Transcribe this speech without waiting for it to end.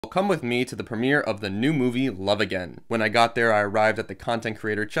Come with me to the premiere of the new movie Love Again. When I got there, I arrived at the content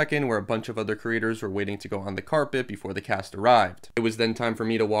creator check-in where a bunch of other creators were waiting to go on the carpet before the cast arrived. It was then time for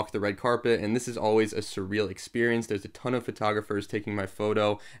me to walk the red carpet, and this is always a surreal experience. There's a ton of photographers taking my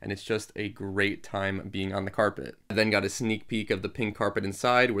photo, and it's just a great time being on the carpet. I then got a sneak peek of the pink carpet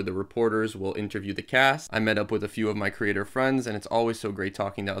inside where the reporters will interview the cast. I met up with a few of my creator friends, and it's always so great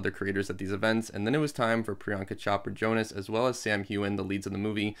talking to other creators at these events. And then it was time for Priyanka Chopra Jonas as well as Sam Heughan, the leads of the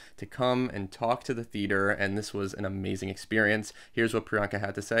movie, to come and talk to the theater, and this was an amazing experience. Here's what Priyanka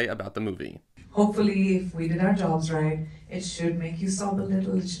had to say about the movie. Hopefully, if we did our jobs right, it should make you sob a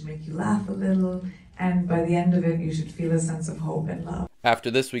little, it should make you laugh a little, and by the end of it, you should feel a sense of hope and love.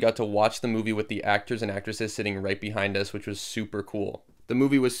 After this, we got to watch the movie with the actors and actresses sitting right behind us, which was super cool. The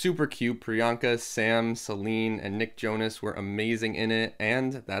movie was super cute. Priyanka, Sam, Celine, and Nick Jonas were amazing in it,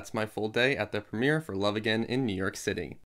 and that's my full day at the premiere for Love Again in New York City.